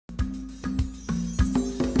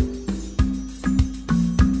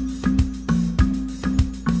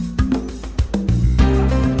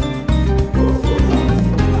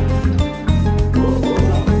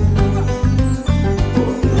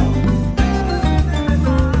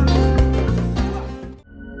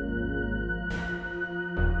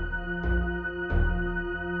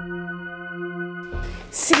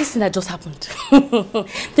this thing that just happened,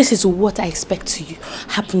 this is what I expect to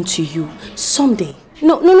happen to you someday.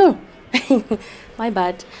 No. My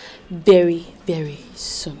bad. Very, very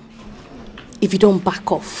soon. If you don't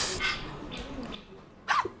back off.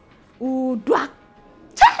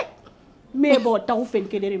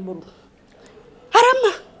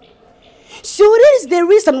 Harama, so that is the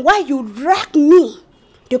reason why you drag me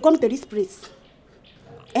to come to this place.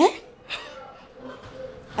 Eh?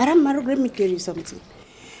 Harama, let me tell you something.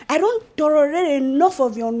 I don't tolerate enough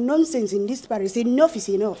of your nonsense in this palace. Enough is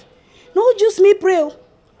enough. No, just me pray.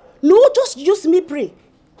 No, just use me pray.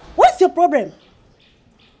 What's your problem?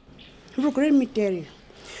 Look, let me tell you.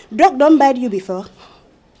 Dog don't bite you before.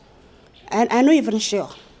 And I'm not even sure.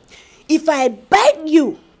 If I bite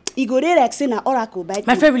you, you go there like saying an oracle bite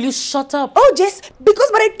My friend, will you shut up? Oh, just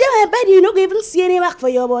because by the time I bite you, you're not going to even see any mark for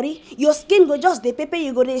your body. Your skin go just the pepper,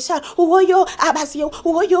 you go there shout, oh yo, abasio,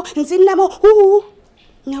 oh yo, and sinamo, oh.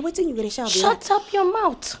 Now waiting you go there shout. Shut up your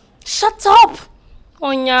mouth. Shut up.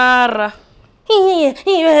 Onyara.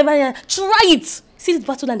 Try it. See this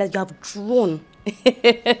battle line that you have drawn.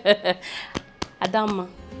 Adama,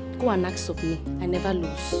 go and ask of me. I never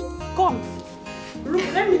lose. Come.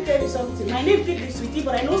 Look, let me tell you something. My name is Sweetie,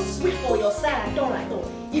 but I know sweet for your side at all.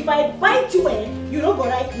 If I bite you, you don't go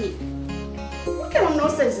like me. What kind of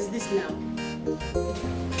nonsense is this now?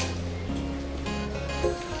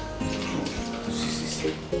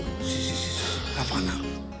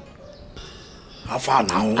 How far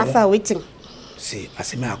now? How far waiting? See, I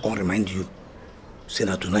say, I can't remind you. Say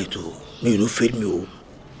that tonight, me, you know, feed me. You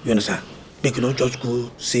understand? Make you not just go,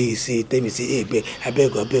 say, tell me, say, hey, I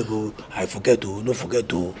beg, I forget to, no forget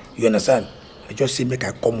to. You understand? I just say, make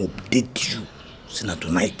I come update you. Say that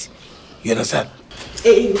tonight. You understand?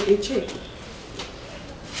 Hey, Che.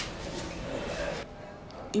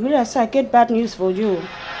 You really say I get bad news for you.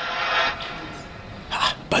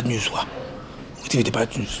 Ah, bad news, what? What is the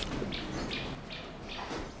bad news?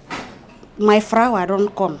 My flower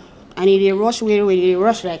don't come. And if they rush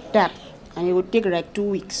like that, and it would take like 2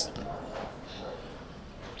 weeks.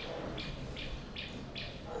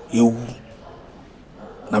 You,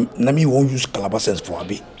 me won't use calabash sense for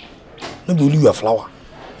Abi. No be only your flower.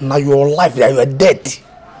 Now your life, you are dead.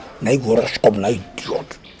 Now you go rush come, now you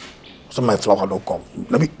idiot. So my flower don't come.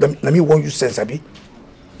 Let me won't use sense, Abi.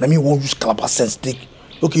 Let me won't use calabash sense take.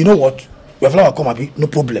 Okay, you know what? Your flower come, Abi, no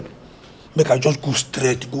problem. Make I just go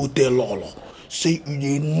straight, go tell Lolo. Say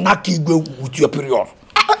you knock you go with your period.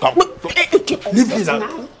 Leave this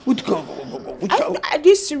now. Are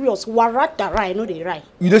this serious? Warata, right? No, they right.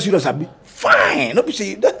 You don't serious, Abi? Fine. No be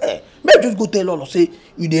say that. May just go tell Lolo. Say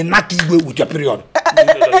you dey knock you go with your period.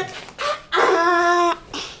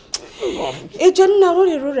 It's not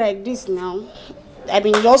really like this now. I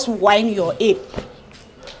mean, just whine your A.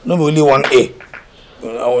 No, only one A.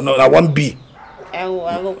 No, one B. I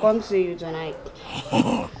will come see you tonight.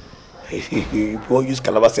 You won't use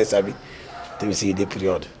calabash sense, Abi. Let me see the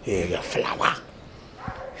period. Here, your flower.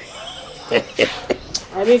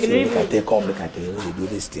 I make it. So they come, look at you, they do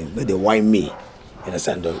this thing. No, they whine me. You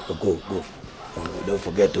understand? Go. Don't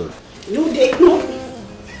forget to. No, they no.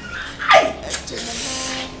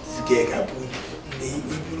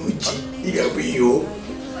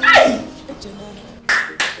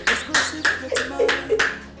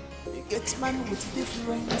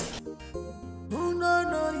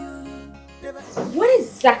 What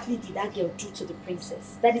exactly did that girl do to the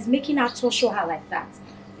princess that is making her torture her like that?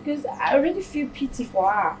 Because I already feel pity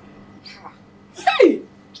for her. Hey!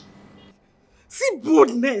 See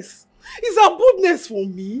boldness. Is that boldness for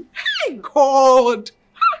me? Hey God!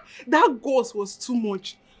 That ghost was too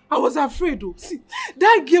much. I was afraid though. See,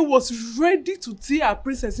 that girl was ready to tear her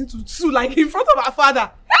princess into two like in front of her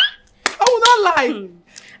father. I will not lie.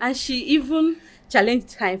 And she even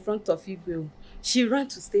challenged her in front of Igwe. She ran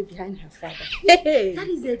to stay behind her father. Hey. That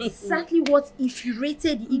is exactly what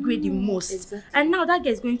infuriated Igwe the most. Exactly. And now that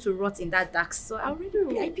girl is going to rot in that dark. So I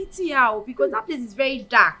pity her because that place is very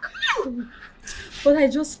dark. But I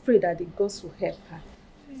just pray that the gods will help her.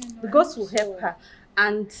 The gods will help her.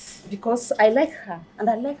 And because I like her and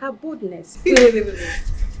I like her boldness. Wait.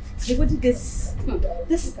 This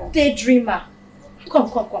daydreamer. Come.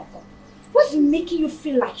 What's making you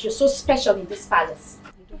feel like you're so special in this palace?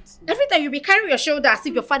 Every time you be carrying your shoulder as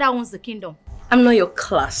if your father owns the kingdom. I'm not your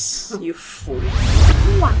class, you fool.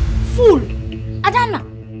 What? Fool? Adana?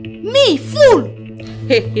 Me? Fool?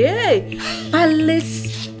 Hey.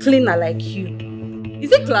 Palace cleaner like you.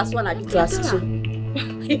 Is it class 1 or class 2?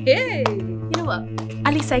 Hey. You know what?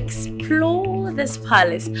 At least I explore this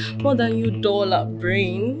palace more than you dollar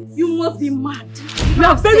brains. You must be mad. You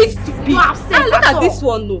are very stupid. Look at this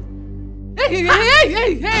one, no.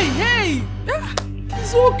 Hey.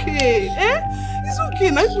 It's okay, eh? It's okay.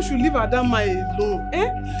 Now you should leave Adama alone, eh?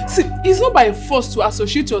 See, it's not by force to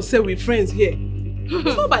associate yourself with friends here.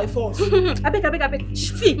 It's not by force. I beg.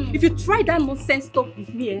 See, if you try that nonsense talk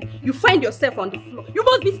with me, you find yourself on the floor. You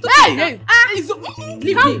must be stupid.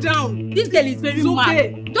 Calm down. This girl is very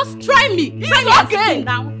mad. Just try me. It's okay.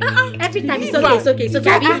 Now. Every time it's okay.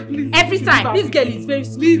 Every time. This girl is very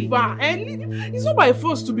stupid. Leave her. It's not by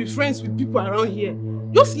force to be friends with people around here.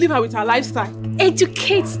 Just leave her with her lifestyle.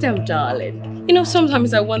 Educate them, darling. You know,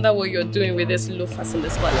 sometimes I wonder what you're doing with this loafers in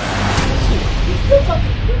this palace.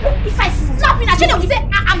 If I slap you, I will say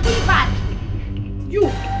I'm doing bad.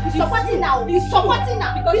 You're supporting now. You're supporting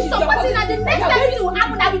now. The next time it will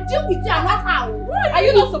happen, I will deal with you and not how. Are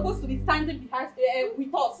you not supposed to be standing behind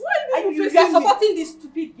with us? You are supporting this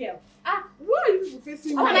stupid girl. Why are you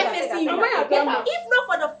facing me? Am I facing you? If not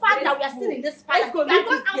for the fact that we are still in this fight, if I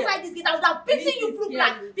gone outside this gate, I would have beaten you blue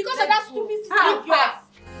black because of that stupid sister of yours.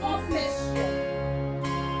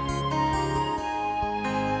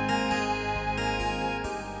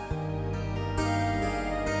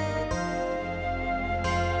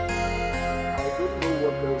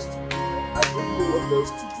 I don't know what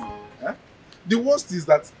else to do. Eh? The worst is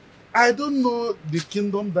that I don't know the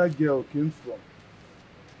kingdom that girl came from.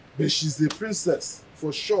 But she's a princess,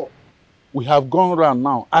 for sure. We have gone around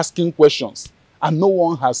now asking questions, and no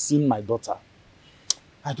one has seen my daughter.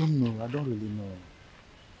 I don't know. I don't really know.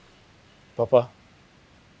 Papa,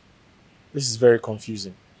 this is very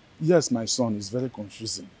confusing. Yes, my son, it's very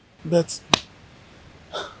confusing. But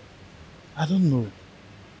I don't know.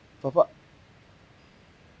 Papa,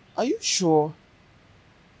 are you sure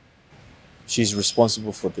she's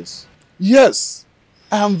responsible for this? Yes,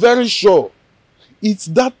 I am very sure. It's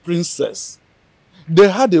that princess. They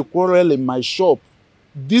had a quarrel in my shop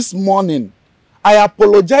this morning. I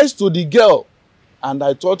apologized to the girl and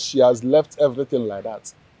I thought she has left everything like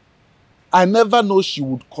that. I never know she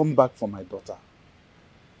would come back for my daughter.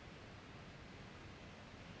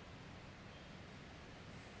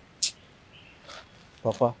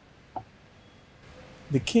 Papa,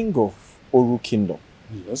 the king of Oru Kingdom,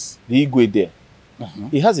 yes, the Igwe there,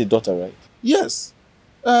 he has a daughter, right? Yes.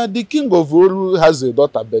 The king of Oru has a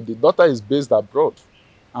daughter, but the daughter is based abroad.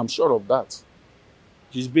 I'm sure of that.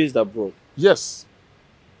 She's based abroad? Yes.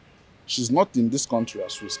 She's not in this country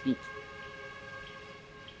as we speak.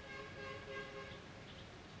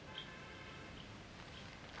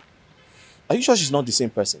 Are you sure she's not the same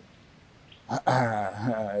person?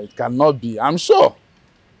 It cannot be, I'm sure.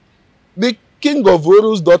 The king of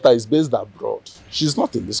Oru's daughter is based abroad. She's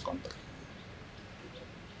not in this country.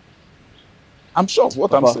 I'm sure of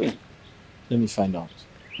what Papa, I'm saying. Let me find out.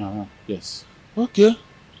 Yes. Okay.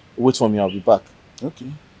 Wait for me, I'll be back.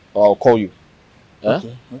 Okay. Or I'll call you.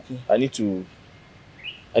 Okay, okay. I need to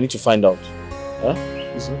find out.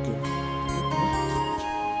 It's okay.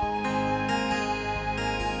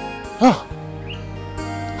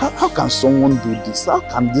 How can someone do this? How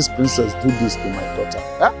can this princess do this to my daughter?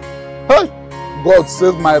 Hey! God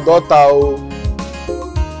save my daughter! Oh.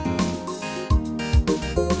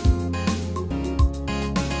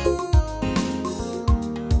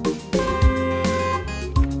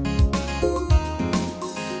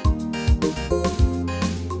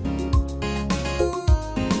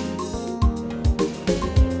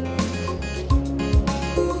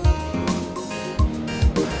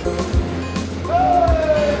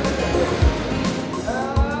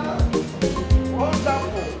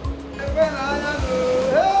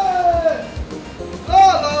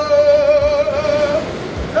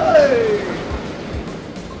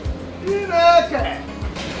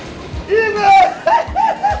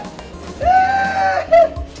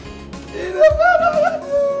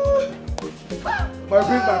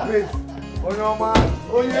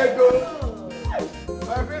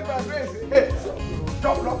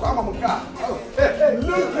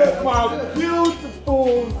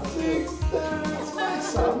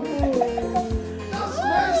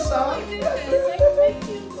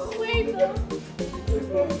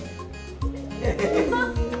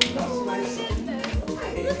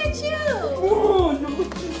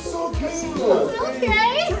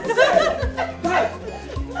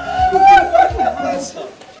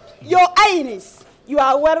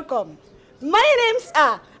 Welcome. My names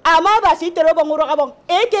are Amabasi Terobongurabong,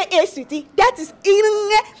 aka City, that is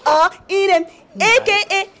Inem,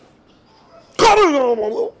 aka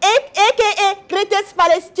Greatest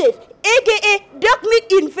Palace Chief, aka Duck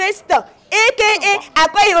Meat Investor, aka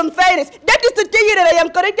Aquarium Virus, that is to tell you that I am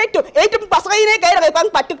connected to aka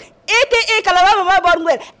Kalama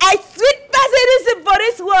Bornwell. I sweet passage for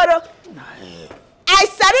this water. I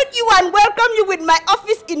salute you and welcome you with my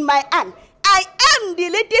office in my hand. I am the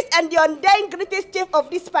latest and the undying greatest chief of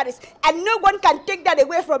this palace, and no one can take that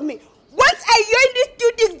away from me. Once I join these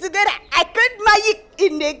two things together, I create magic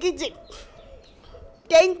in the kitchen.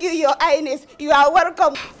 Thank you, Your Highness. You are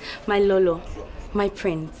welcome. My Lolo, my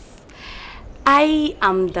prince, I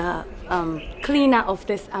am the cleaner of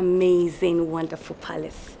this amazing, wonderful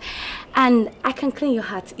palace. And I can clean your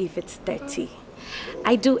heart if it's dirty.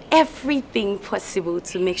 I do everything possible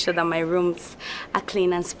to make sure that my rooms are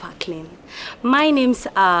clean and sparkling. My names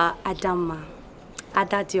are Adama,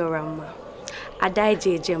 Adadiorama,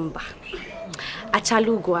 Adaije Jemba,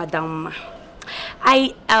 Achalugo Adama.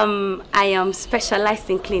 I am specialized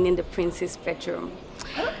in cleaning the prince's bedroom.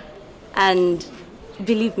 And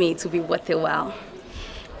believe me, it will be worth a while.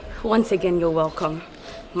 Once again, you're welcome,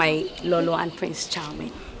 my Lolo and Prince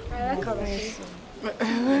Charming.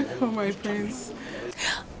 Oh, my prince.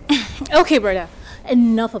 Okay, brother.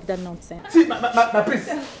 Enough of that nonsense. See, my prince,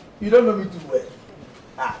 you don't know me too well.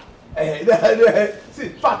 See,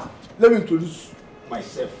 Fat, let me introduce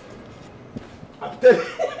myself. I'm telling you.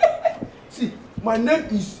 See, my name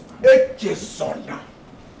is Uchemontana,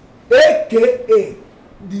 aka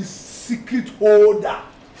the secret holder.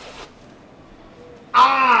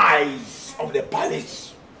 Eyes of the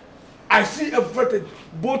palace. I see everything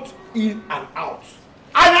both in and out.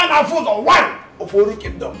 And I'm full of one of our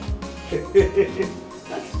kingdom.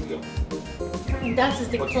 That is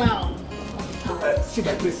the clown. See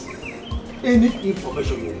my place. Any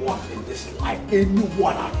information you want in this life,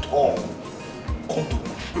 anyone at all, come to me.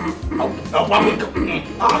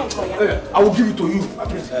 I will give it to you, my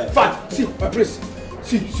prince. Fact, see, my prince.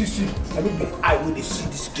 See. I mean, I will see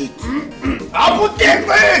this gate. I will take it.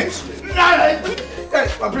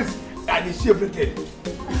 My prince, I will see everything.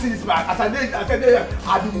 You see this man, as I be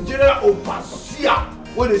the general overseer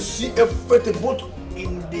when they see everything both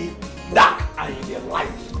in the dark and in the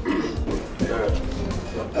light.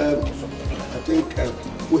 I think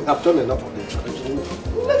we have done enough of the introduction.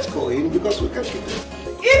 Let's go in because we can shoot it.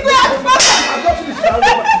 I'm not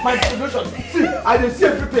finished my introduction. See, I didn't see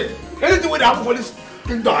everything. Anything will happen for this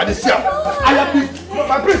kingdom, I didn't see. I am the,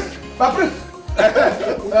 my prince. My prince, I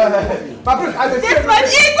didn't see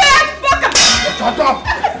everything. Shut up!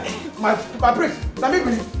 My prince, let me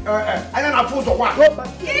be, I don't have food or what? The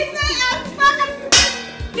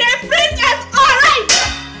prince is alright!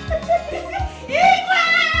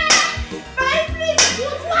 My prince!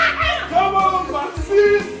 Come on, my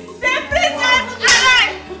sis! The prince is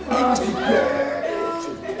alright!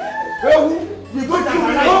 We go to the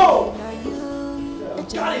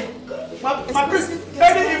my prince,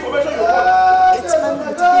 any information you want.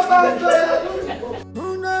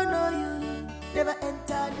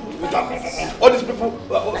 All these people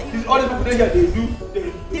here, they do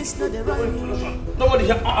information. Nobody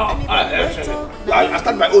here. I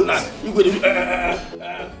start my own now. You go to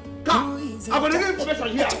come. I'm going to get information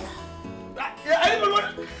here. Anyone want?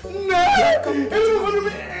 No. Anyone want to be?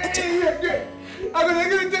 I'm going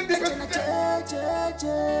to get it.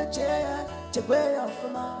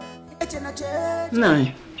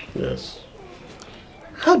 Nai. Yes.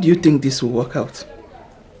 How do you think this will work out?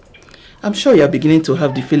 I'm sure you're beginning to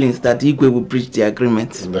have the feelings that Igwe will breach the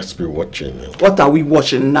agreement. Let's be watching. What are we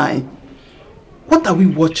watching, Nai? What are we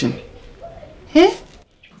watching? Eh?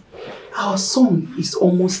 Our son is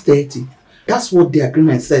almost 30. That's what the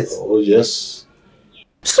agreement says. Oh, yes.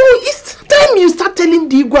 So it's time you start telling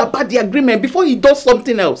the Igwe about the agreement before he does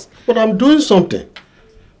something else. But I'm doing something.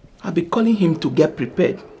 I'll be calling him to get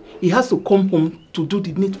prepared. He has to come home to do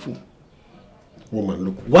the needful. Woman,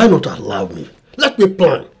 look, why not allow me? Let me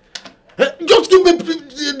plan. Just give me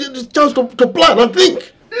the chance to plan and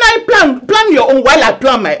think. Now plan your own while I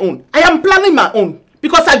plan my own. I am planning my own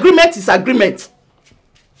because agreement is agreement.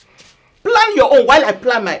 Plan your own while I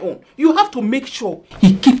plan my own. You have to make sure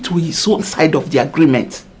he keeps to his own side of the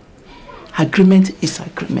agreement. Agreement is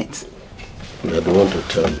agreement. I don't want to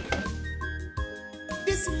tell you.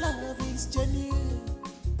 This love is genuine.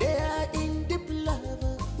 They are in deep love.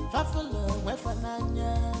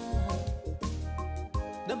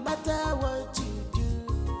 No matter what you do,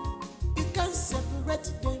 you can't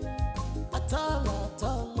separate them at all, at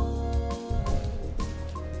all.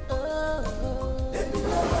 Let me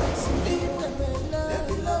lovers, leave them alone. Let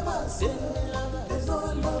me lovers, they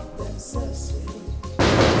don't love themselves.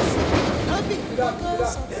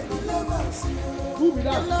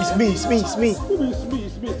 It's me. Who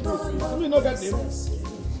is me? You know that name?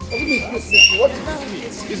 What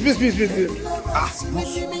is me? It's me. Ah,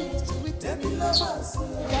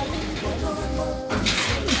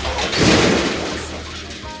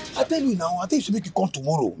 I tell you now, I think you should make you come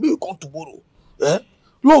tomorrow. Maybe you come tomorrow. Eh?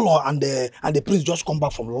 Lolo and the prince just come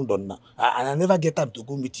back from London now. And I never get time to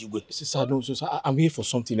go meet you. Sir, no, sir, I'm here for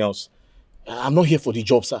something else. I'm not here for the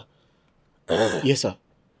job, sir. Yes, sir.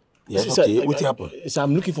 Yes, sir, okay. What happened? Sir,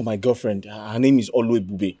 I'm looking for my girlfriend. Her name is Olu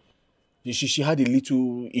Ebube. She had a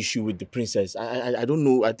little issue with the princess. I don't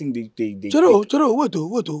know. I think they Choro, wait.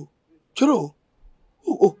 Choro.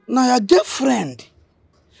 Oh, now your girlfriend.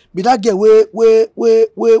 Be that girl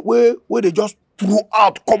where they just threw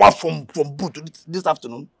out, come out from boot this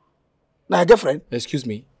afternoon. Now your girlfriend. Excuse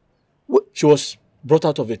me. She was brought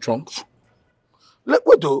out of the trunk.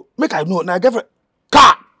 Wait, make I know. Now your girlfriend.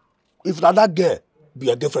 Car. If that girl be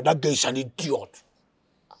a girlfriend, that girl is an idiot.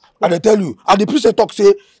 And I tell you, and the princess talk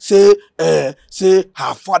say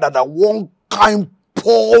her father that one kind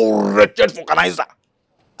poor wretched vulcanizer.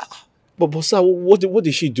 But sir, what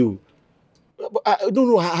did she do? I don't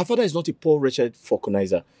know. Her father is not a poor wretched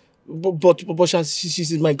vulcanizer. But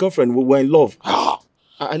she's my girlfriend. We're in love.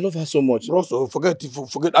 I love her so much. Also, forget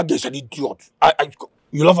that girl is an idiot.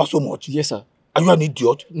 You love her so much? Yes, sir. Are you an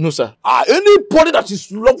idiot? No, sir. Anybody that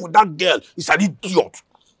is in love with that girl is an idiot.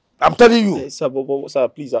 I'm telling you. Sir, sir,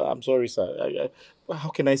 please, I'm sorry, sir. How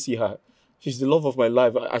can I see her? She's the love of my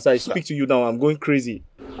life. As I speak to you now, I'm going crazy.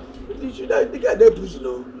 They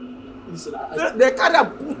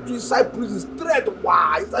can't put you inside prison straight.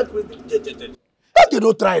 Why? Inside prison. They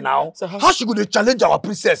don't try now. Sir, how she going to challenge our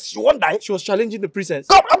princess? She won't die. She was challenging the princess.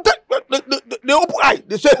 Come, I'm telling they open eye.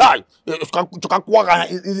 They say hi.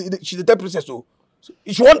 She's the third princess. So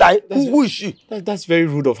she won't die. Who is she? That's very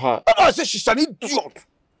rude of her. I say she's an idiot.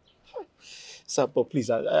 Sir, but please,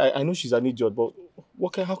 I know she's an idiot, but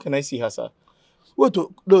how can I see her, sir? Wait,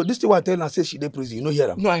 no, this thing I tell her say she in prison. You know hear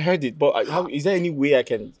her? No, I heard it, but how is there any way I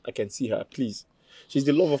can see her? Please, she's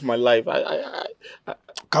the love of my life. I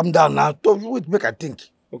calm down now. Don't wait, make I think.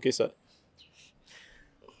 Okay, sir.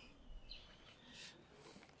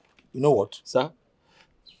 You know what, sir?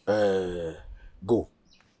 Go.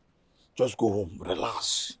 Just go home.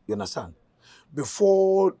 Relax. You understand?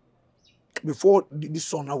 Before this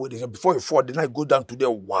sun now, before you fall, the night go down to there.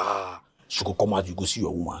 Wow, she could come out. You go see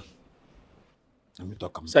your woman. Let me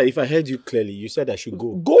talk. Sir, if I heard you clearly, you said I should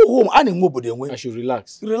go. Go home. I should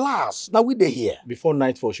relax. Relax. Now we there here. Before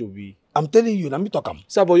nightfall should be. I'm telling you. Let me talk.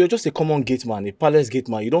 Sir, but you're just a common gate man, a palace gate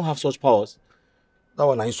man. You don't have such powers. That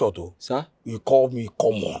one I insult you. Sir? You call me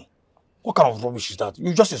common. What kind of rubbish is that?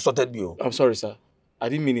 You just insulted me. I'm sorry, sir. I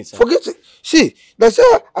didn't mean it, sir. Forget it. See, they say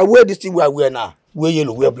I wear this thing where I wear now. Wear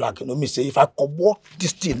yellow, wear black. You know me say if I come walk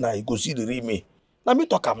this thing now, you go see the real me. Let me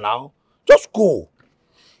talk now. Just go.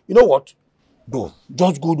 You know what? Go.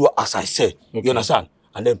 Just go do as I said. Okay. You understand?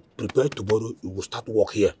 And then prepare tomorrow. You will start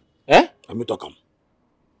work here. Eh? Let me talk.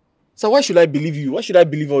 So why should I believe you? Why should I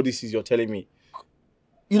believe all this is you're telling me?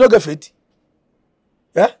 You don't get fit?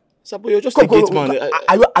 Yeah? Sir, but you're just a gate man.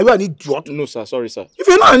 Are you an idiot? No, sir. Sorry, sir. If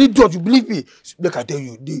you're not an idiot, you believe me. Like I tell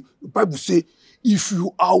you, the Bible say, if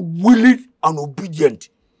you are willing and obedient,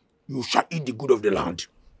 you shall eat the good of the land.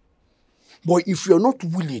 But if you're not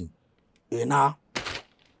willing,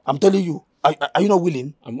 I'm telling you, are you not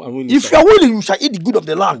willing? I'm willing. If you're willing, you shall eat the good of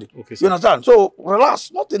the land. Okay, sir. You understand? So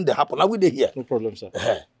relax. Nothing they happen. I will here. No problem, sir.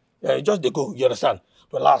 Just they go. You understand?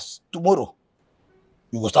 Relax. Tomorrow,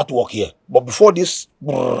 you will start to work here. But before this,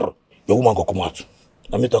 your woman go come out.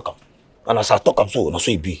 Let me talk. And as I talk, I'm so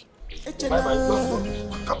it be. Bye.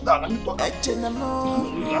 Come down. Let me talk. I tell you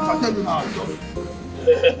now.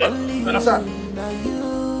 You understand?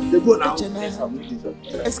 They go now.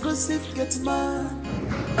 Exclusive get man.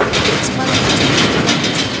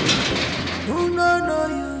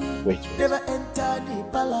 Wait. Never enter the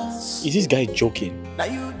palace. Is this guy joking? Now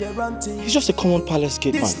you the ranting. He's just a common palace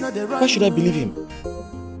gate man. Why should I believe him?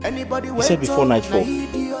 He said before nightfall,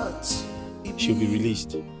 she'll be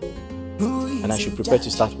released. And I should prepare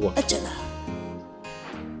to start work.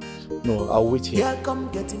 No, I'll wait here.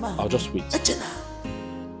 I'll just wait. I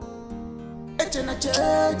don't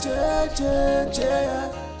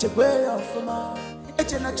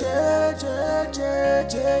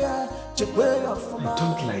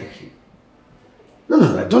like him.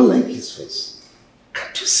 No, I don't like his face.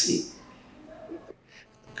 Can't you see?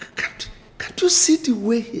 Can't you see the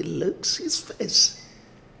way he looks, his face?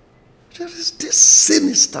 There is this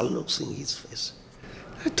sinister looks in his face.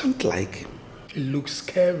 I don't like him. He looks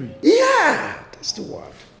scary. Yeah, that's the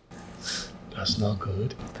word. That's not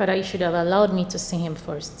good. Father, you should have allowed me to see him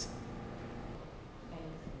first.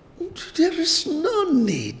 There is no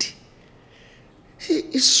need. He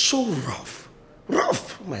is so rough.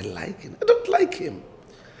 Rough for my liking. I don't like him.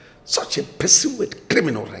 Such a person with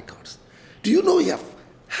criminal records. Do you know he have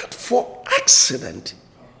had 4 accidents?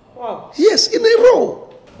 Wow. Yes, in a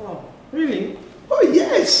row. Wow. Really? Oh,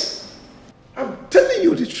 yes. I'm telling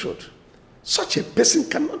you the truth. Such a person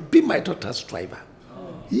cannot be my daughter's driver.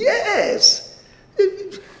 Yes.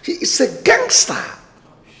 He is a gangster.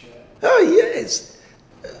 Oh, yes.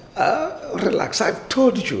 Relax. I've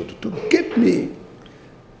told you to get me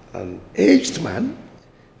an aged man,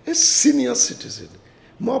 a senior citizen,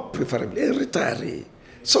 more preferably a retiree,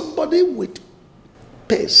 somebody with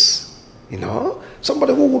pace, you know,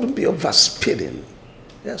 somebody who wouldn't be overspeeding,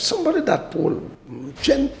 yeah, somebody that will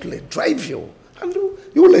gently drive you, and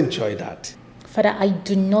you will enjoy that. Father, I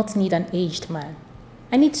do not need an aged man.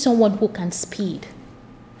 I need someone who can speed.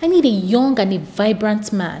 I need a young and a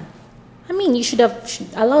vibrant man. I mean, you should have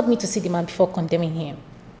allowed me to see the man before condemning him.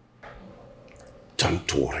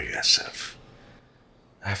 Don't worry yourself.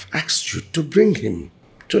 I've asked you to bring him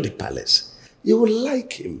to the palace. You will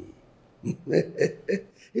like him.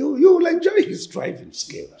 You will enjoy his driving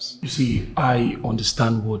skills. You see, I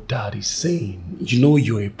understand what Dad is saying. You know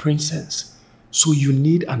you're a princess, so you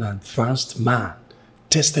need an advanced man,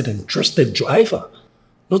 tested and trusted driver,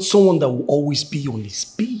 not someone that will always be on his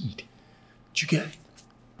speed. Do you get it?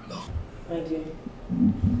 No. My dear,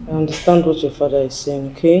 I understand what your father is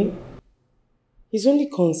saying, okay? He's only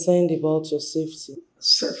concerned about your safety.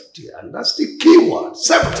 Safety, and that's the key word,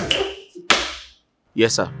 safety.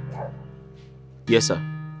 Yes, sir. Yes, sir.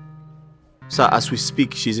 Sir, as we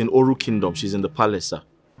speak, she's in Oru Kingdom. She's in the palace, sir.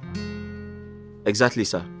 Exactly,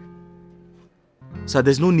 sir. Sir,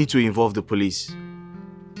 there's no need to involve the police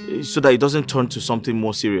so that it doesn't turn to something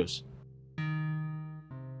more serious.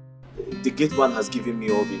 The gate man has given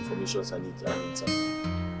me all the information I need, sir.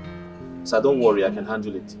 Sir, don't worry, I can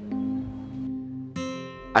handle it.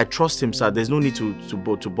 I trust him, sir. There's no need to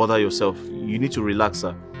bother yourself. You need to relax,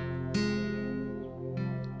 sir.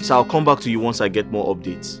 Sir, I'll come back to you once I get more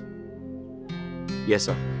updates. Yes,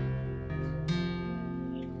 sir.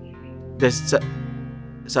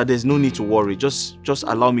 Sir, there's no need to worry. Just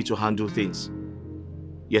allow me to handle things.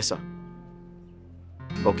 Yes, sir.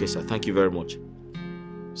 Okay, sir. Thank you very much.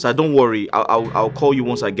 Sir, don't worry. I'll call you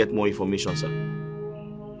once I get more information, sir.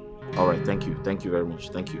 All right. Thank you. Thank you very much.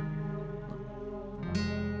 Thank you.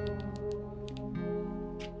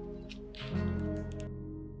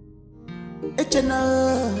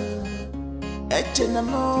 Echena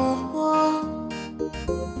mo.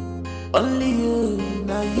 Only you,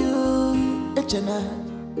 now you, Echena.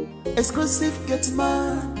 Exclusive get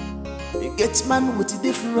man. You get man with a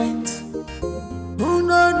different. Who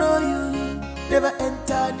know you, never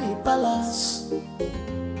enter the palace.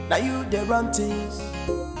 Now you the run things,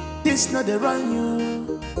 this not the run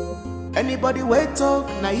you. Anybody wait talk,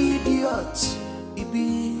 now idiot. It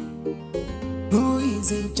be who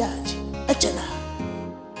is in charge, Echena.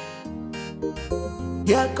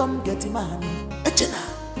 Here come get him man, Echena.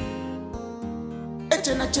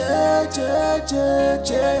 Echena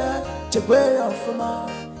che way off from ma.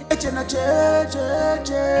 Echena che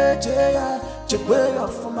way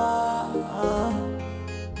off from ma.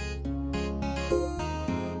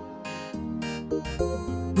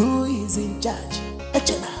 Who is in charge?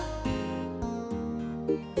 Echena.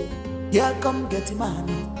 Here come get him man,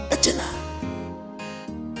 Echena.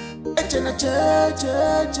 Echena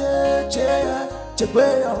che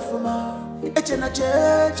way off from ma. Echena che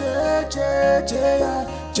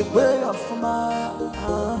way off from ma.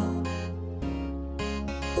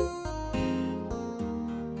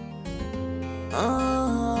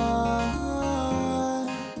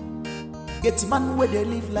 Get man where they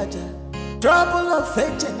live larger. Trouble of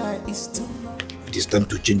fate and is too much. It is time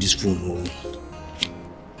to change this phone.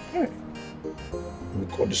 Let me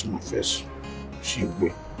call this man first. See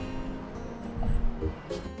you.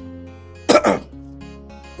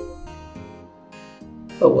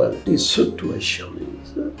 Oh, well, this situation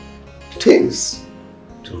is things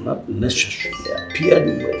do not necessarily appear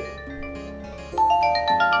the way.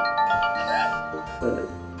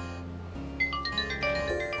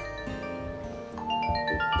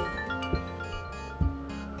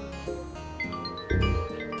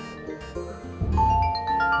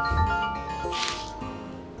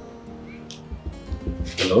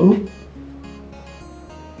 Hello?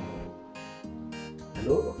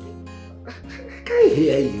 Hello? I can't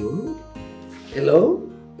hear you. Hello?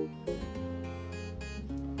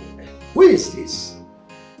 Who is this?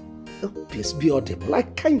 Oh, please be audible. I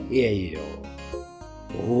can't hear you.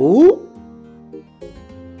 Oh?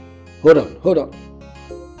 Hold on.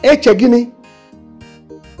 Hey, Chagini.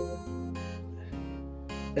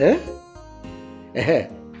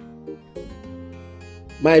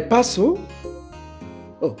 My parcel?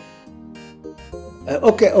 Oh.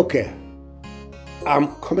 Okay. I'm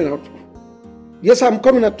coming out. Yes, I'm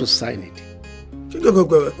coming out to sign it.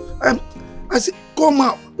 I said, come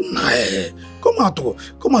out. Come out.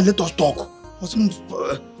 Come and let us talk. Or some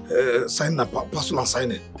sign a personal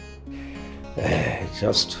signing.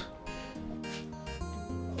 Just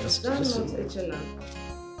That's not Echena.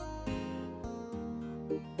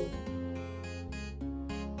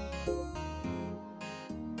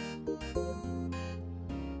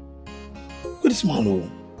 Look at this man, oh.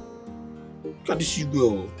 Look at this Igwe,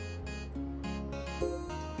 oh.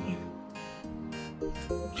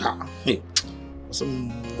 Hey,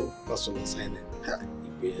 some personal signing.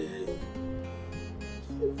 Igwe.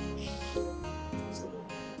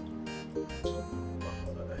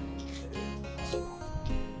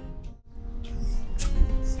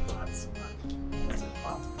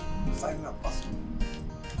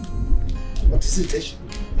 What is it, Esh?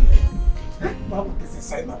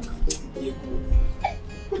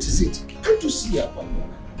 What is it? Can't you see her,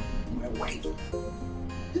 my wife?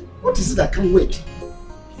 What is it I can't wait?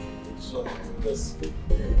 So, because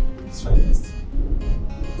it's fine first.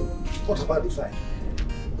 What about the fine?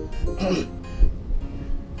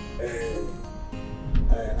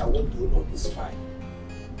 I want to know this fine.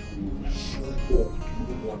 You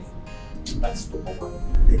tomorrow morning. That's the number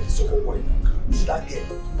one. Then the second one, see that girl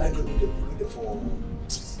with the for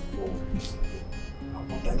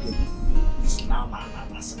about that girl is now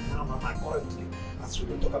currently. As we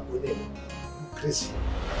talk about them, crazy.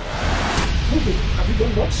 Okay, have you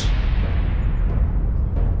done what?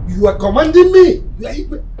 You are commanding me. Are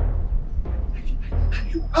you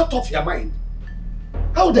out of your mind?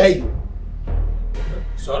 How dare you?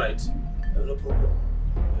 It's alright. No problem.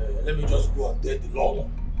 Let me just go and tell the Lord.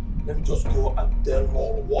 Let me just go and tell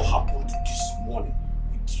Lord what happened this morning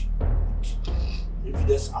with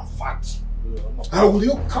evidence and facts. How will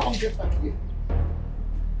you come and get back here?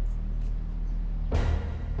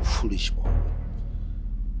 Foolish boy.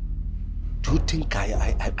 Do you think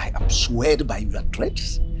I am swayed by your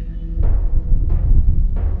threats?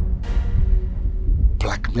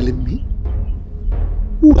 Blackmailing me?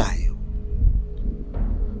 Who are you?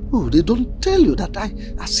 Oh, they don't tell you that I,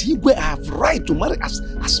 as Igwe, I have right to marry as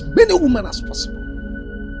many women as possible.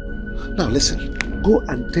 Now listen, go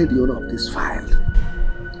and tell the owner of this file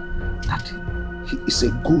that he is a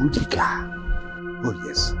gold digger. Oh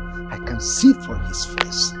yes, I can see from his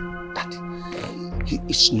face that he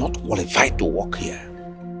is not qualified to work here.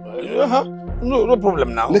 No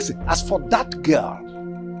problem now. Listen, as for that girl,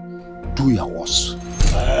 do your worst.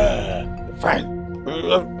 Fine.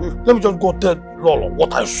 Let me just go tell Lolo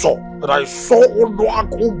what I saw. That I saw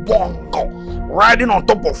Odoako Bongo riding on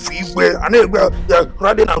top of Igwe and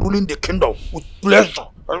riding and ruling the kingdom with pleasure.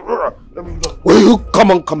 Let me just... Will you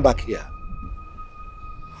come back here?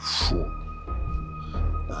 Fool.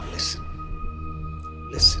 Now listen.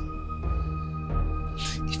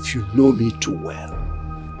 If you know me too well,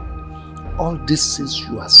 all these things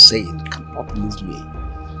you are saying cannot move me.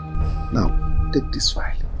 Now, take this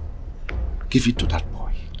file. Give it to that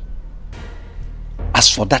boy. As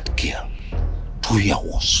for that girl, do your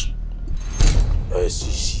worst.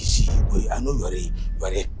 See, I know you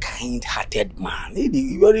are a kind-hearted man.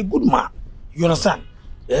 You are a good man. You understand?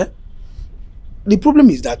 Yeah? The problem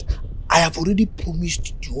is that I have already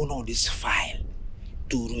promised the owner of this file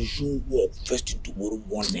to resume work first thing tomorrow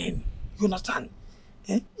morning. You understand?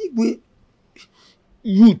 Eh?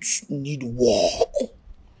 Youths need work.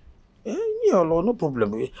 Yeah, no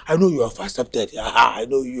problem. I know you have accepted. I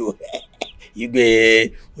know you.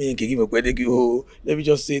 Let me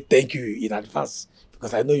just say thank you in advance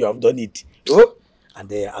because I know you have done it. Oh,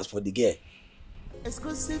 and as for the girl,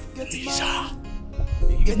 exclusive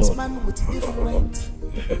get man with different.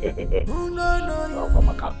 Who no,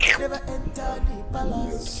 never enter the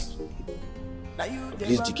palace. Now you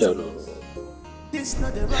please the girl. This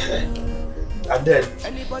not the right. And then,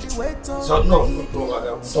 anybody wait on so no,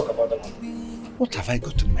 we'll talk about that one. What have I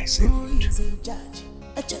gotten myself into?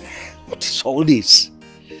 What is all this?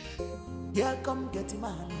 Here come get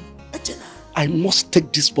man. I must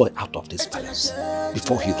take this boy out of this palace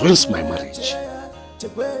before he ruins my marriage.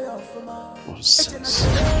 Nonsense.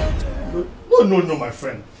 No, my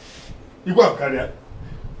friend. You go and carry on.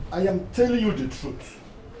 I am telling you the truth.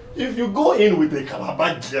 If you go in with a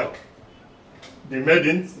Calabar girl, the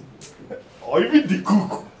maidens, or even the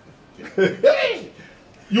cook,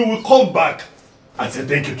 you will come back and say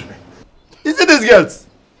thank you to me. You see these girls?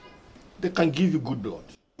 They can give you good blood.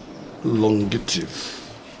 Longative.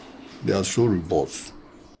 They are so robust.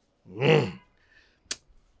 Hey!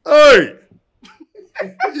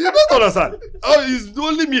 You don't understand. Oh, it's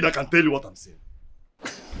only me that can tell you what I'm saying.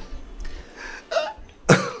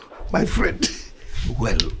 My friend,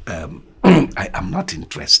 well, I am not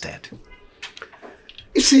interested.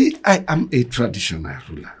 You see, I am a traditional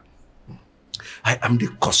ruler. I am the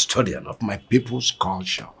custodian of my people's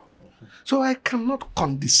culture. So I cannot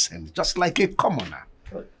condescend, just like a commoner,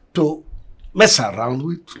 to mess around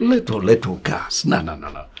with little girls.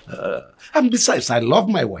 No. And besides, I love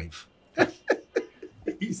my wife.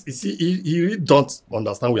 You see, he really don't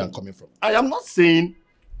understand where I'm coming from. I am not saying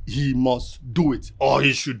he must do it or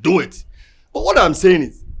he should do it. But what I'm saying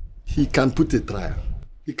is, he can put a trial.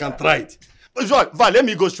 He can try it. But Val, let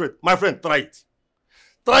me go straight. My friend, try it.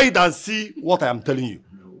 Try it and see what I am telling you.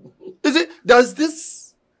 You see, there's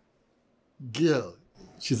this girl.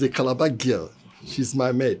 She's a Calabar girl. She's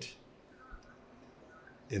my maid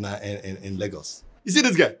in Lagos. You see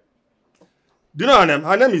this girl? Do you know her name?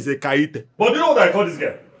 Her name is a Kaite. But do you know what I call this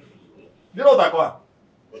girl? Do you know what I call her?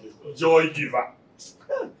 Joy giver.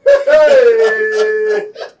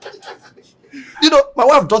 Hey! You know, my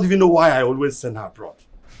wife doesn't even know why I always send her abroad.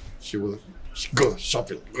 She go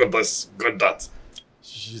shopping, go this, go that.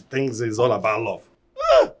 She thinks it's all about love.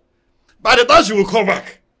 By the time she will come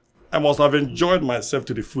back, I must have enjoyed myself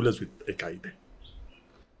to the fullest with a Kaite.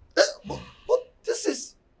 But this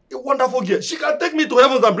is a wonderful girl. She can take me to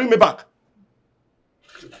heavens and bring me back.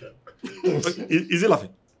 Is he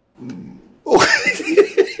laughing? Oh.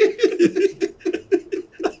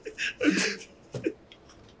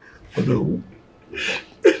 Oh no.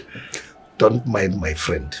 Don't mind my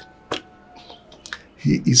friend.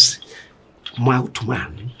 He is mouth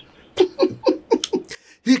man.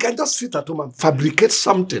 He can just sit at home and fabricate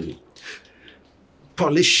something,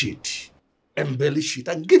 polish it, embellish it,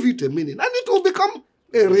 and give it a meaning, and it will become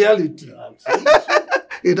a reality.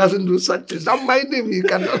 He doesn't do such things. Don't mind him. He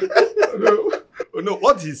cannot. No,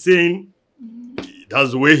 what he's saying,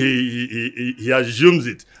 that's the way he assumes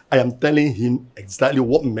it. I am telling him exactly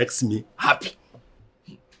what makes me happy.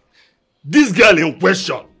 This girl in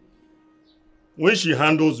question, when she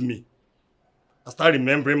handles me, I start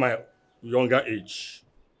remembering my younger age.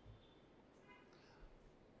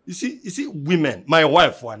 You see, women, my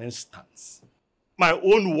wife, for an instance, my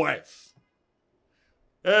own wife,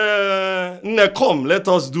 come, let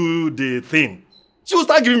us do the thing. She will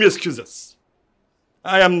start giving me excuses.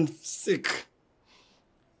 I am sick.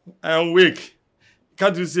 I am weak.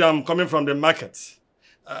 Can't you see I'm coming from the market?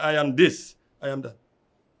 I am this. I am that.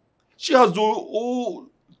 She has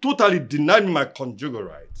totally denied me my conjugal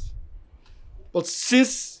rights. But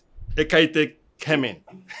since Ekaite came in,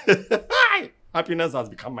 happiness has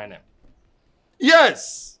become my name.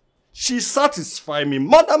 Yes, she satisfies me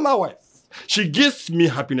more than my wife. She gives me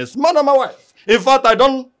happiness more than my wife. In fact, I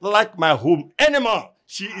don't like my home anymore.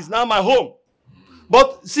 She is now my home.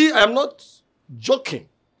 But see, I am not joking.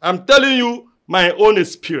 I'm telling you my own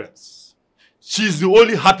experience. She's the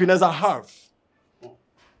only happiness I have.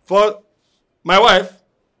 For my wife,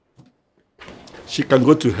 she can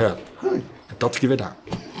go to hell. I don't give it up.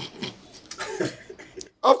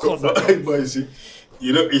 Of course. But you see,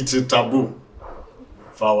 it's a taboo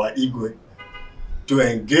for our Igwe to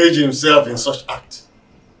engage himself in such act.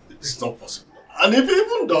 It's not possible. And if he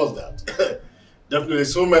even does that, definitely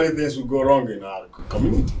so many things will go wrong in our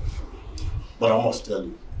community. But I must tell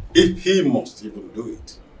you, if he must even do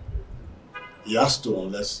it, he has to,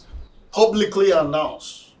 unless publicly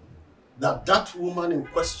announce that that woman in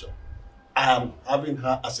question, I am having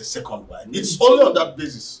her as a second wife. It's only on that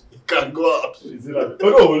basis he can go out. Oh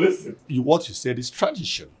no, listen. What you said is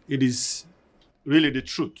tradition. It is really the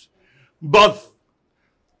truth. But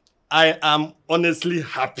I am honestly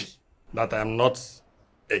happy that I am not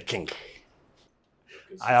a king.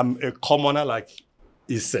 I am a commoner, like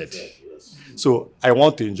he said. So I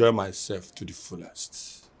want to enjoy myself to the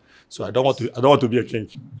fullest. So I don't want to be a king.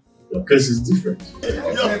 Your case is different. Get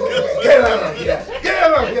out of here! Get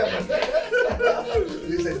out of here!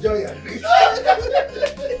 Please enjoy your drink.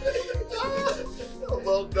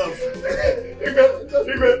 Well done.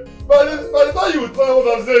 By the time you would find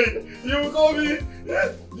what I'm saying, you will call me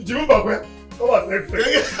Jimu Bakwe. Come on, next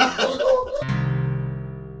thing.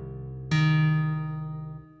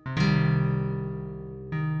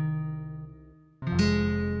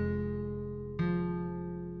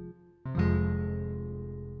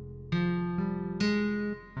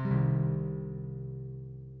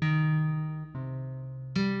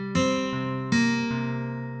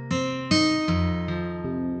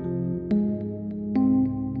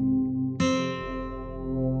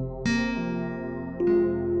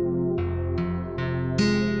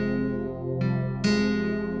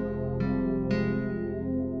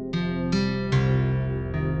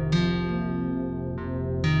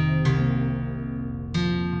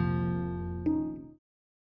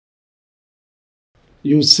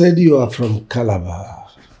 You said you are from Calabar.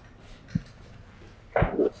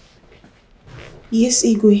 Yes,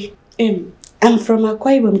 Igwe. I'm from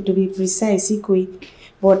Akwa Ibom, to be precise, Igwe.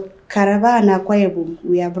 But Karaba and Akwa Ibom,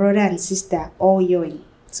 we are brother and sister, all young.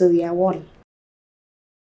 So we are one.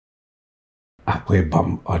 Akwa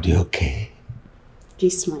Ibom, are you okay?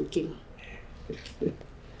 Yes, my king.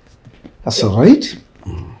 That's all right.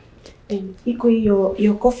 Igwe,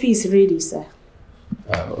 your coffee is ready, sir.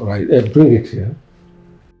 Right, bring it here.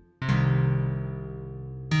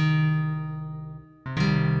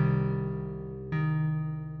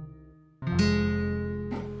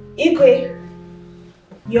 Igwe,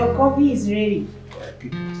 your coffee is ready.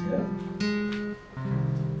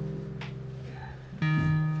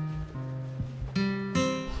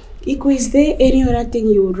 Igwe, is there any other thing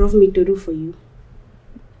you would love me to do for you?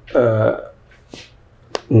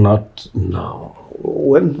 Not now.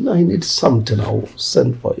 When I need something, I'll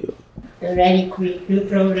send for you. Very quick, no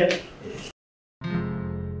problem.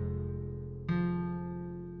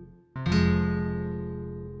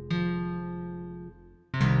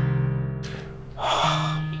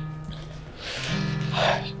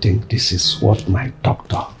 I think this is what my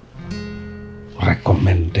doctor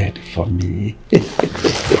recommended for me.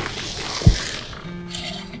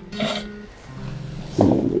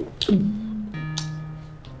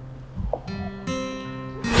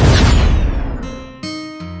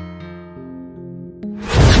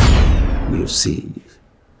 You see,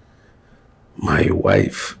 my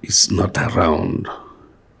wife is not around,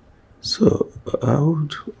 so I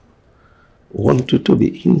would want you to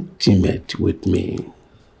be intimate with me.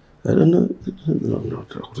 I don't know. No,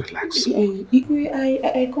 relax. Igwe,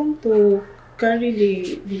 I come to carry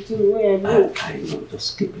the thing where I go. I know,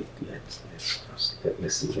 just keep it.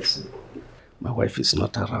 Listen. My wife is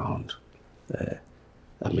not around.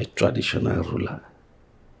 I'm a traditional ruler.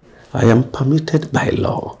 I am permitted by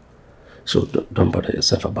law. So don't bother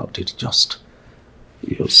yourself about it. Just,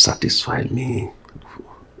 you satisfy me.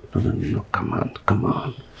 No, come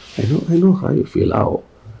on. I know how you feel.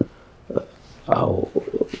 I'll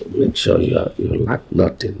make sure you lack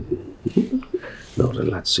nothing. No,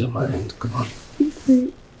 relax your mind. Come on.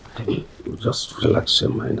 Just relax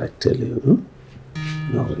your mind, I tell you.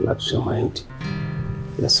 No, relax your mind.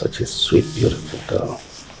 You're such a sweet, beautiful girl.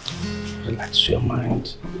 Relax your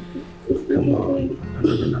mind. Come on.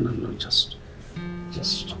 No. Just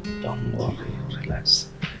don't worry. Relax.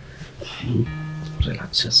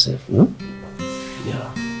 Relax yourself, no?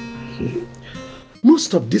 Yeah.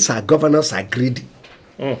 Most of these are governors are greedy.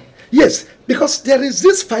 Yes, because there is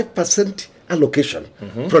this 5% allocation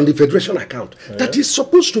from the federation account that is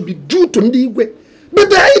supposed to be due to Ndigwe. But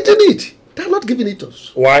they are eating it. They are not giving it to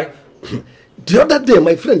us. Why? The other day,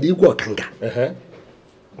 my friend Igwe Okanga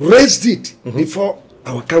raised it before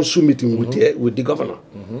our council meeting with the governor.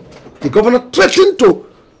 The governor threatened to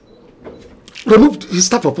remove his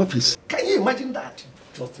staff of office. Can you imagine that?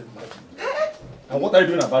 Just imagine. And what are you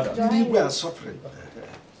doing about that? We are suffering.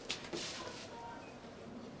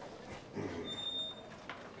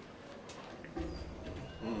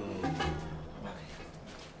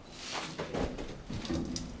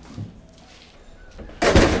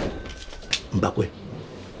 Mbakwe,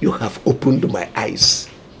 you have opened my eyes.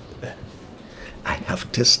 I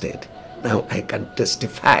have tested. Now I can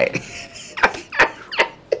testify.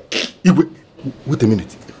 Wait a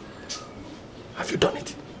minute. Have you done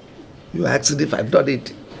it? You asked if I've done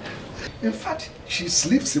it. In fact, she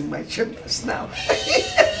sleeps in my chambers now.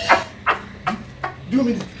 Do you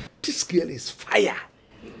mean it? This girl is fire.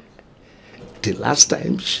 The last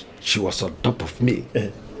time she was on top of me.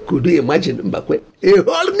 Could you imagine, Mbakwe?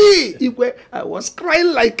 Hold me! Igwe, I was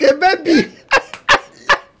crying like a baby.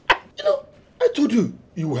 I told you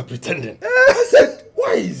were pretending. I said,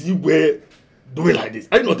 why is Igwe doing like this?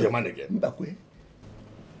 Are you not a man again? Mbakwe,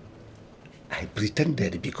 I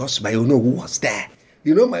pretended because my Onowu was there.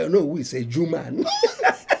 You know my Onowu is a Jew man.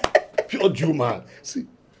 Pure Jew man. See,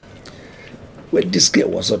 when this girl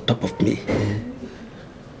was on top of me,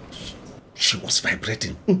 she was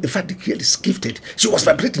vibrating. In fact, the girl is gifted. She was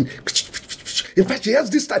vibrating. In fact, she has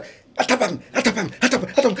this time. Atapam.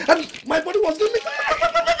 And my body was doing it.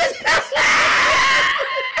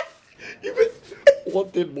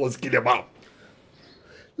 What thing was kill about?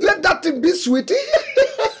 Let that thing be, sweetie.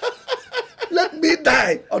 Let me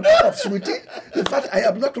die on top of sweetie. In fact, I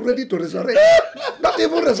am not ready to resurrect. Not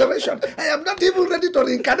even resurrection. I am not even ready to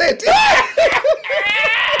reincarnate.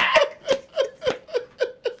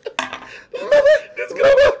 This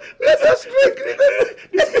girl, let us drink.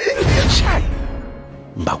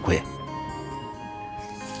 Mbakwe,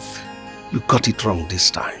 you got it wrong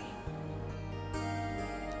this time.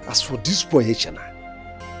 As for this boy Echana,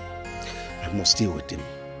 I must stay with him.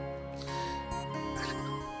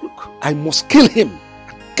 Look, I must kill him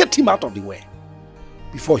and get him out of the way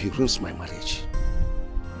before he ruins my marriage.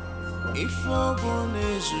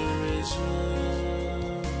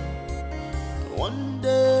 One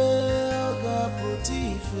day I'll go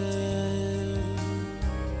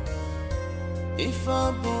if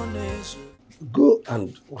go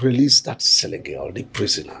and release that silly girl, the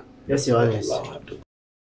prisoner. Yes, Your Highness.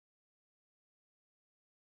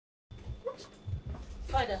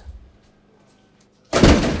 Father.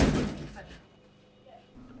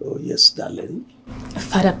 Oh, yes, darling.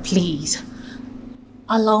 Father, please.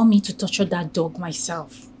 Allow me to torture that dog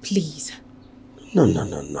myself, please. No.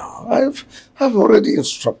 I've already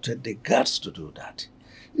instructed the guards to do that.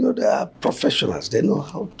 You know, they are professionals. They know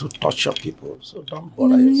how to torture people, so don't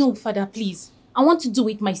bother yourself. No, Father, please. I want to do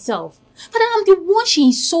it myself. Father, I'm the one she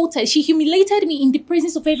insulted. She humiliated me in the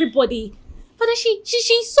presence of everybody. Father, she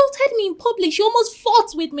insulted me in public. She almost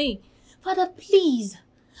fought with me. Father, please.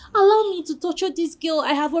 Allow me to torture this girl.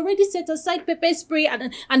 I have already set aside pepper spray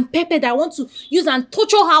and pepper that I want to use and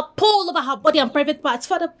torture her, pour all over her body and private parts.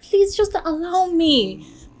 Father, please just allow me.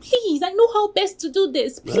 Please, I know how best to do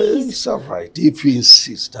this. Please. It's all right. If you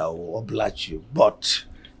insist, I will oblige you. But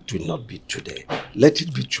it will not be today. Let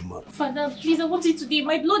it be tomorrow. Father, please, I want it today.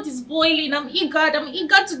 My blood is boiling. I'm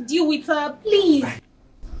eager to deal with her. Please.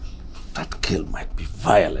 That girl might be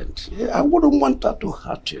violent. I wouldn't want her to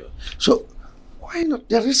hurt you. So, why not?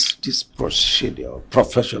 There is this procedure,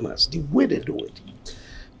 professionals, the way they do it.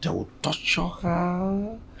 They will torture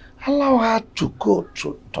her, allow her to go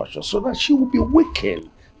through torture so that she will be weakened.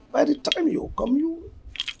 By the time you come, you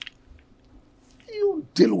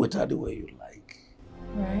deal with her the way you like.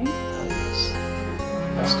 Right? Yes.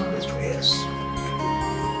 That's the best way, yes.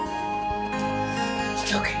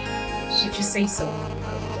 Okay, if you say so.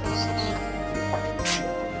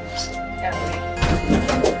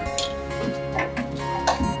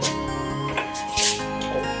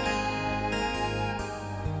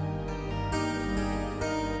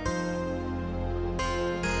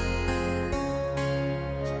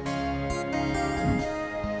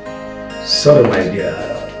 Sorry, my dear.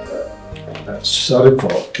 Sorry for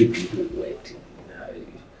keeping you waiting. I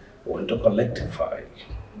want to collect a file.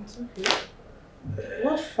 It's okay.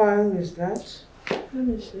 What file is that? Let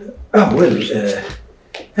me see.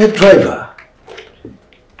 A driver.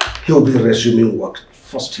 He'll be resuming work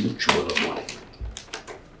first thing tomorrow morning.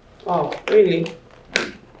 Oh, really?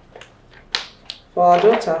 For our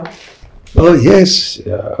daughter? Oh, yes,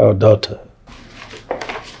 our daughter.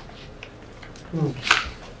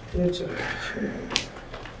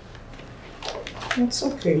 It's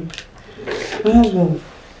okay. My husband,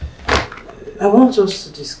 I want us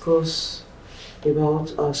to discuss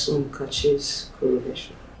about our son Kachi's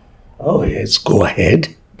coronation. Oh, yes, go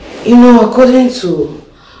ahead. You know, according to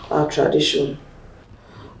our tradition,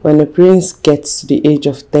 when a prince gets to the age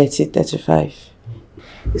of 30-35,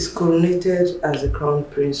 he's coronated as the crown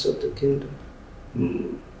prince of the kingdom.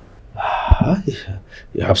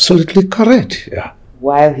 You're absolutely correct, yeah.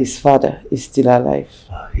 While his father is still alive.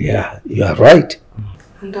 Yeah, you are right.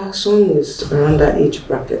 And our son is around that age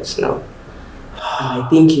bracket now. And I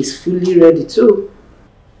think he's fully ready too.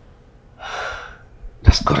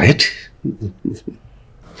 That's correct.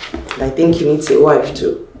 I think he needs a wife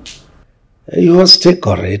too. You are still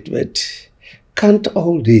correct, but can't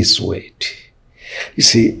all this wait? You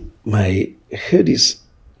see, my head is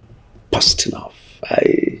busting off.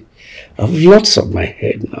 I have lots on my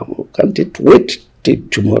head now. Can't it wait till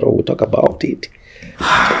tomorrow we talk about it?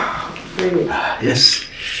 Really? Yes.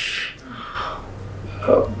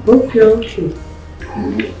 Okay.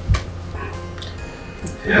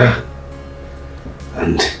 Yeah.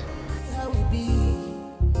 And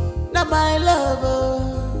now my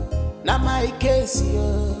lover, now my case,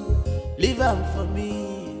 leave am for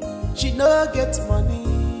me. She no get money,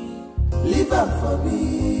 leave am for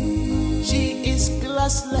me. She is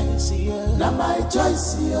classless, now my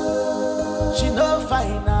choice, she no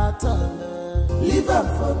fine at all, leave am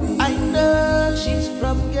for me. I know she's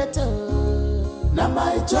from ghetto, now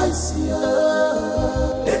my choice,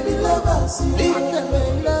 let me love us,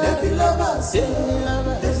 let me love us, they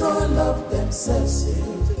don't love themselves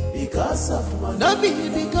because of money. No be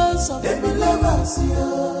because of let me love us,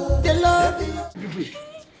 they love me.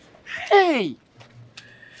 Hey!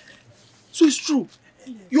 So it's true.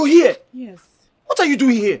 You're here. Yes. What are you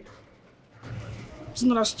doing here? It's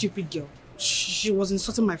not a stupid girl. She was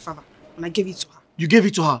insulting my father and I gave it to her. You gave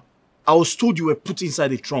it to her? I was told you were put inside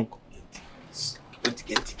the trunk.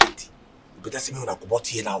 Get. You better see me when I go out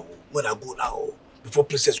here now. When I go now, before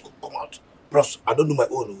princess could come out. Bros, I don't do my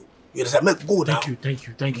own. You understand? Make go now. Thank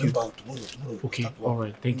you. Tomorrow. Okay,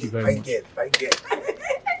 alright. Thank you very much. Fine girl.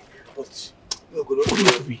 What?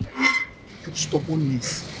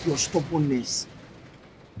 Your stubbornness.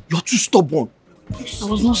 You're too stubborn. I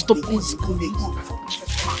was not stubborn.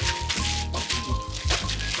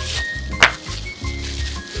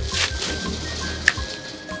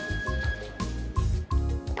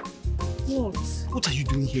 What are you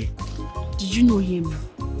doing here? Did you know him?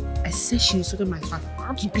 I said she insulted my father. I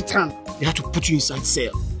had to beat her. They had to put you inside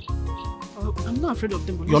cell. I'm not afraid of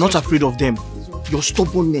them. You're not afraid of them. Your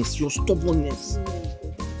stubbornness.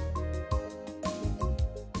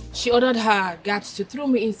 She ordered her guards to throw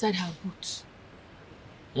me inside her boot.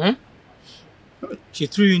 She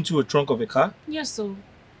threw you into a trunk of a car? Yes, so.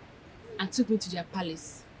 And took me to their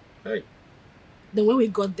palace. Hey. Then when we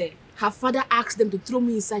got there, her father asked them to throw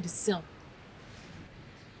me inside the cell.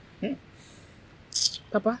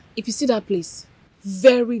 Papa, if you see that place,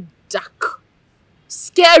 very dark,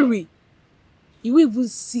 scary. You won't even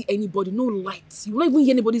see anybody, no lights. You won't even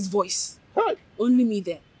hear anybody's voice. Hi. Only me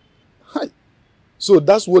there. Hi. So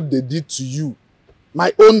that's what they did to you.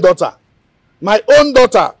 My own daughter.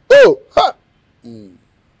 Oh, ha.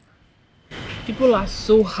 People are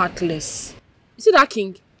so heartless. You see that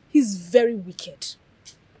king? He's very wicked.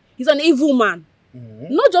 He's an evil man.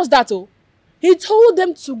 Not just that, oh. He told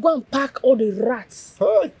them to go and pack all the rats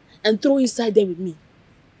and throw inside them with me.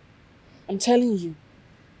 I'm telling you.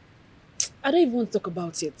 I don't even want to talk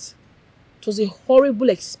about it. It was a horrible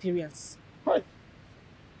experience.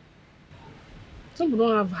 Some people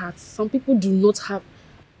don't have hearts. Some people do not have.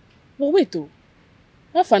 But wait though.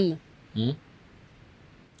 Have fun.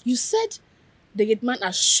 You said the gate man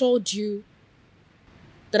assured you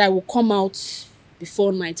that I will come out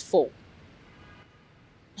before nightfall.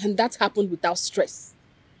 And that happened without stress.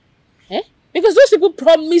 Because those people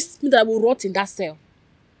promised me that I will rot in that cell.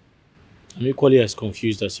 I'm equally as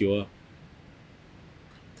confused as you are.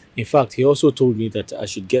 In fact, he also told me that I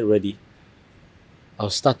should get ready. I'll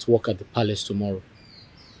start work at the palace tomorrow.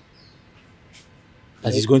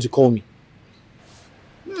 That he's going to call me.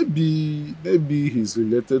 Maybe he's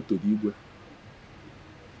related to the Igwe.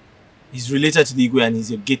 He's related to the Igwe and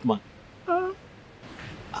he's a gate man.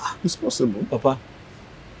 It's possible. Papa?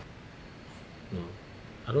 No,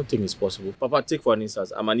 I don't think it's possible. Papa, take for an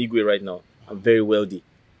instance, I'm an Igwe right now. I'm very wealthy.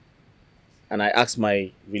 And I asked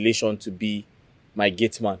my relation to be my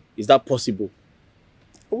gate man. Is that possible?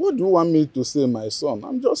 What do you want me to say, my son?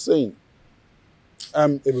 I'm just saying.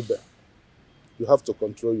 Ebube, you have to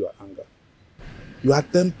control your anger. Your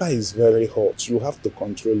temper is very hot. You have to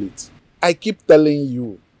control it. I keep telling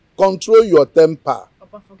you, control your temper.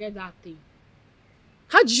 Papa, forget that thing.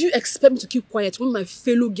 How did you expect me to keep quiet when my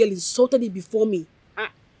fellow girl insulted it before me?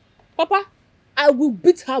 Papa, I will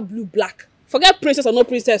beat her blue-black. Forget princess or no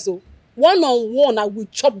princess. So. One-on-one, I will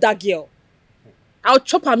chop that girl. I'll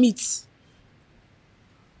chop her meat.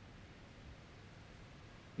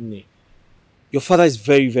 Nee. Your father is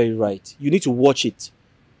very, very right. You need to watch it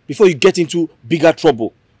before you get into bigger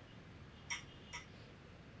trouble.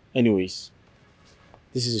 Anyways,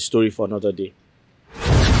 this is a story for another day.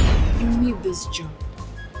 You need this job.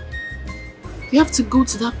 You have to go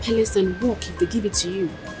to that palace and work if they give it to you.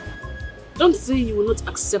 Don't say you will not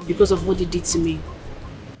accept because of what they did to me.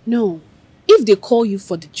 No. If they call you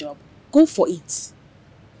for the job, go for it.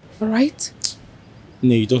 Alright?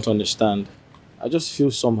 No, you don't understand. I just feel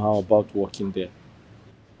somehow about working there.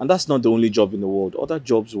 And that's not the only job in the world. Other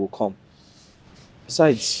jobs will come.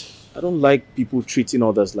 Besides, I don't like people treating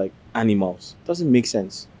others like animals. It doesn't make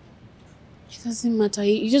sense. It doesn't matter.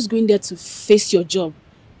 You're just going there to face your job.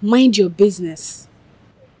 Mind your business.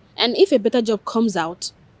 And if a better job comes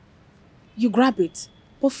out, you grab it.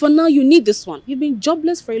 But for now, you need this one. You've been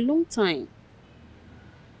jobless for a long time.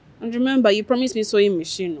 And remember, you promised me sewing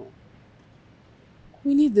machine. No?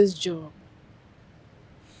 We need this job.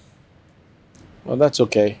 Well, that's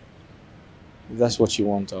okay. If that's what you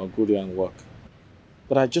want, I'll go there and work.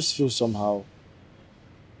 But I just feel somehow,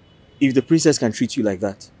 if the princess can treat you like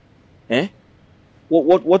that,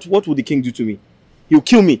 what would the king do to me? He'll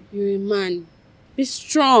kill me. You're a man. Be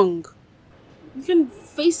strong. You can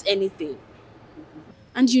face anything.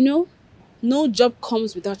 And you know, no job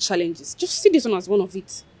comes without challenges. Just see this one as one of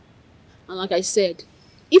it. And like I said,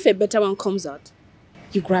 if a better one comes out,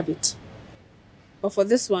 you grab it. But for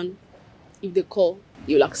this one, if they call,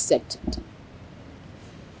 you'll accept it.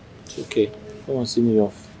 It's okay. Come on, see me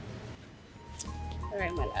off.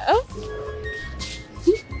 Alright, my love.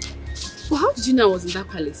 Well, how did you know I was in that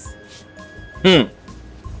palace?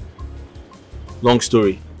 Long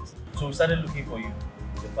story. So we started looking for you.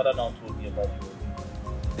 The father now told me about you.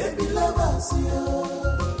 They be lovers,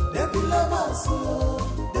 yo. They be lovers, yo.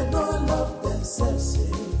 They don't love themselves,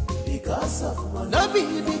 yo. Because because of money. No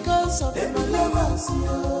be because of them lovers,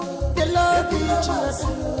 they love each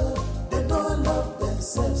other. They don't love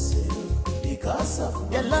themselves because of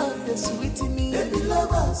their love. They sweet me, they be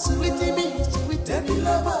lovers, sweet me, sweet they be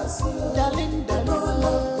lovers, darling. They don't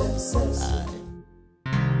love themselves.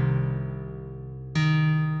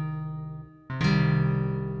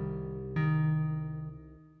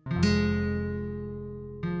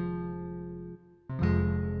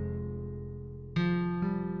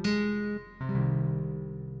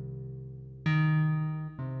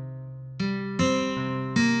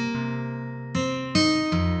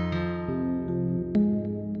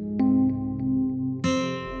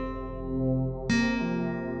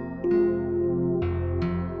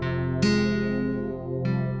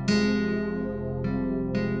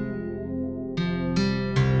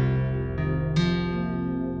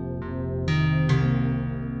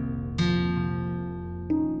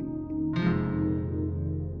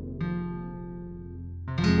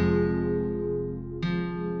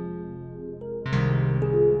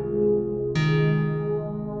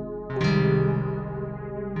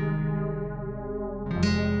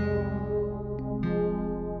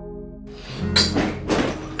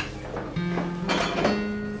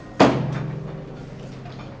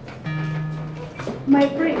 My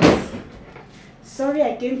prince, sorry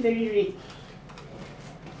I came very late.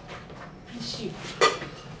 Appreciate.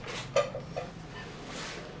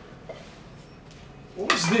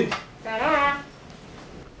 What's this?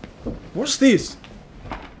 What's this?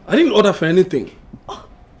 I didn't order for anything.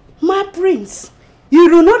 My prince, you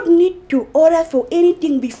do not need to order for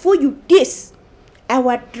anything before you taste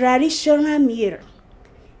our traditional meal.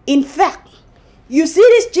 In fact, you see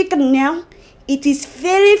this chicken now? It is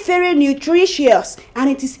very, very nutritious and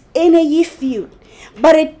it is energy filled.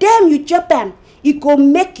 By the time you chop them, it will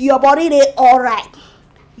make your body alright.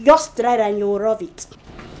 Just try it and you'll love it.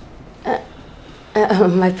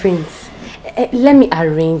 My prince, let me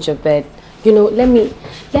arrange your bed. You know, let me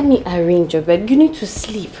arrange your bed. You need to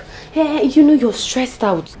sleep. You know you're stressed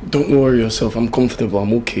out. Don't worry yourself. I'm comfortable.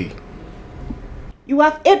 I'm okay. You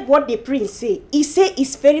have heard what the prince say. He say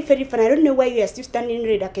it's very, very fun. I don't know why you are still standing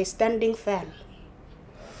red like a standing fan.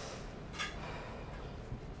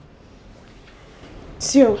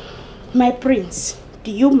 So, my prince, do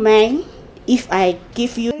you mind if I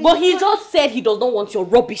give you... But he just said he does not want your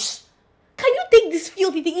rubbish. Can you take this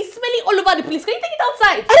filthy thing? It's smelling all over the place. Can you take it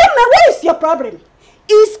outside? I don't know. What is your problem?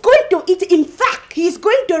 He's going to eat. In fact, he's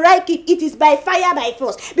going to like it. It is by fire, by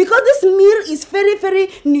force. Because this meal is very, very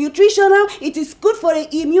nutritional. It is good for the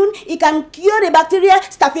immune. It can cure the bacteria,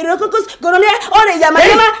 staphylococcus, gonorrhea, or the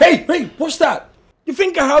yamayama. Hey, what's that? You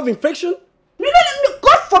think I have infection? No.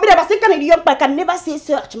 God forbid, I was thinking the young man can never say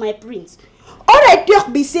such, my prince. All I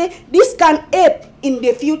talk be say, this can help in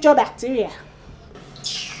the future bacteria.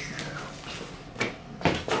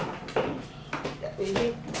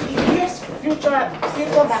 Yes, future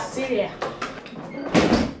bacteria.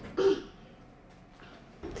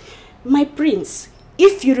 My prince,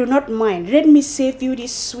 if you do not mind, let me save you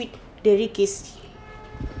this sweet delicacy.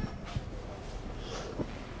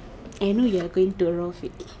 I know you are going to love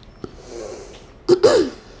it.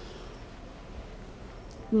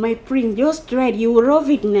 My prince, just try it. You will love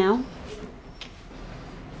it now.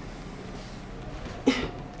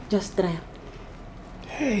 Just try.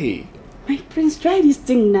 Hey. My prince, try this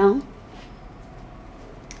thing now.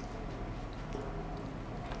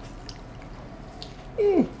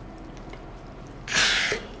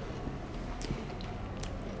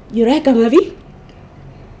 You like a movie?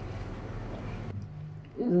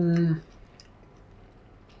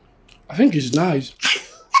 I think it's nice.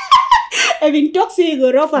 I've been talking to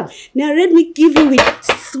you, Rafa. Now let me give you with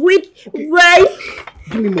sweet wine.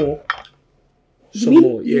 Give me more. Some Give me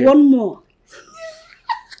more, yeah. One more.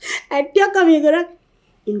 I talk to you,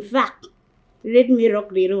 in fact, let me rock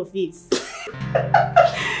the office.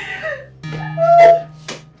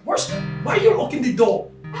 Why are you locking the door?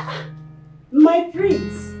 My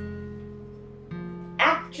prince,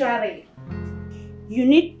 actually, you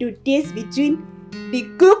need to taste between the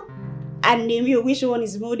cook and the meal which one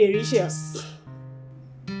is more delicious.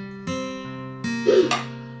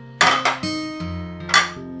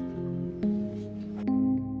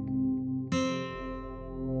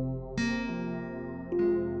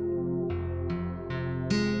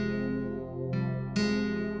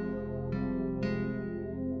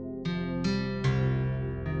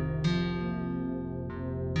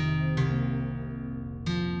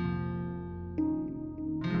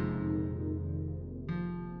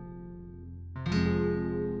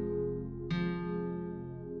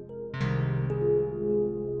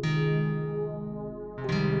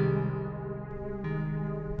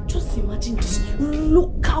 imagine this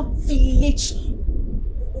local village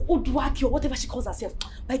Oduaki or whatever she calls herself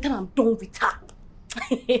by the time I'm done with her.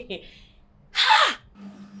 Hey,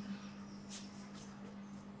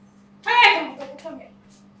 come here.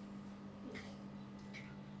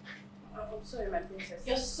 I'm sorry, my princess.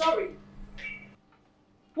 You're sorry?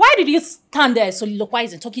 Why did you stand there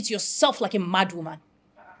soliloquizing, talking to yourself like a mad woman?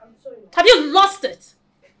 I'm sorry. Have you lost it?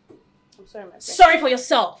 I'm sorry, my friend. Sorry for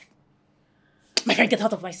yourself. My friend, get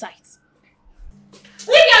out of my sight. Leave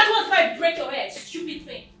me at once before I break your head, stupid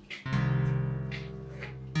thing.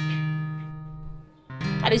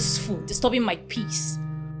 That is food, disturbing my peace.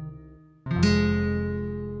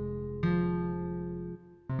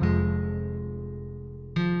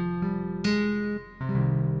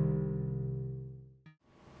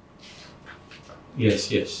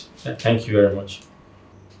 Yes, yes. Thank you very much.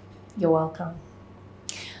 You're welcome.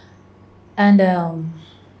 And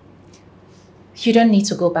you don't need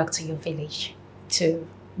to go back to your village to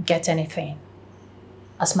get anything.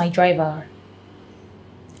 As my driver,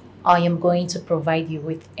 I am going to provide you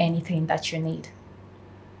with anything that you need.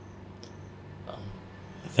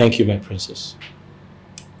 Thank you, my princess.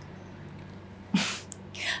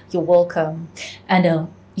 You're welcome. And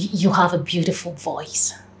you have a beautiful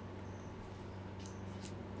voice.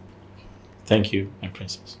 Thank you, my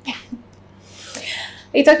princess.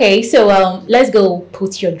 It's okay. So let's go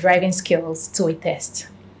put your driving skills to a test.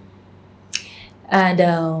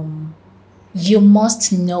 And you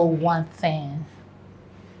must know one thing.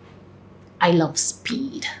 I love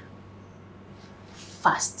speed.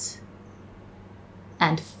 Fast.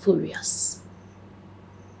 And furious.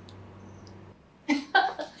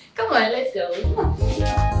 Come on, let's go.